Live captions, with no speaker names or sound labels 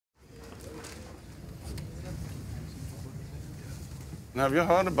Have you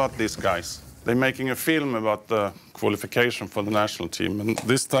heard about these guys? They're making a film about the qualification for the national team, and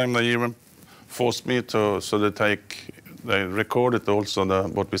this time they even forced me to, so they recorded also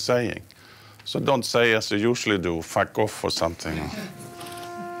what we're saying. So don't say as you usually do, fuck off or something.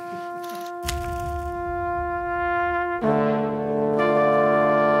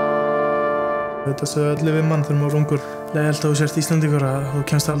 Þetta sögðu allir við mann þegar maður var ungur. Ég held að þú sért Íslandingur að þú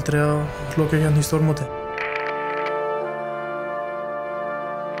kemst aldrei að loka hérna í stórmóti.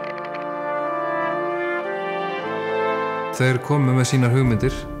 Þeir komu með sínar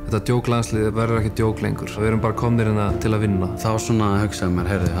hugmyndir. Þetta djóklandslið verður ekki djók lengur. Við erum bara komnir hérna til að vinna. Þá svona hugsaði mér,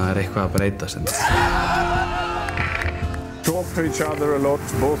 heyrðu, það er eitthvað að breytast. Talk to each other a lot,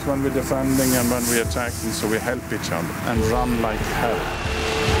 both when we're defending and when we're attacking, so we help each other and run like hell.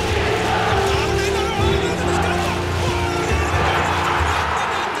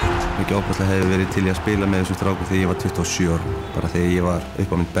 Mikið óbærslega hefði verið til í að spila með þessum strákum þegar ég var 27 ára. Bara þegar ég var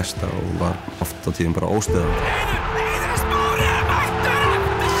upp á mitt besta og var oft á tíðum bara óstöðandi.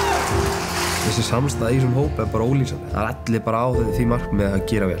 Þessi samstæða í þessum hóp bara ólýsandi. Það allir bara á því markmið að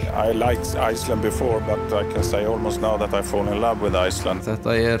gera vel. I liked Iceland before, but I can say almost now that I fall in love with Iceland.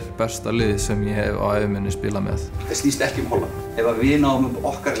 Þetta besta lið sem ég hef á æviminni spilað með. Það snýst ekki Holland. Ef við náum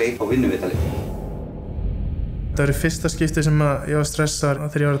okkar leik og vinnum við þetta leik. Það var fyrsta skipti sem ég var stressaður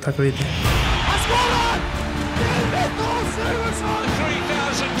þegar ég var að taka víti. Hann skorar! Viktor Sigurðsson!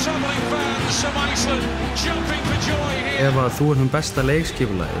 3,000 troubling fans from Iceland jumping for joy here. Ef þú ert besta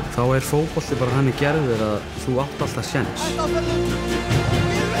leikskipulagið, þá fótbolti bara hann gerður að þú átt alltaf séns.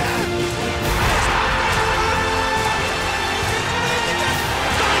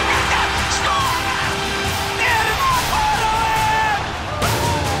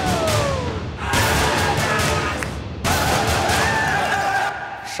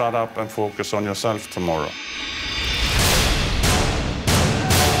 Shut up and focus on yourself tomorrow.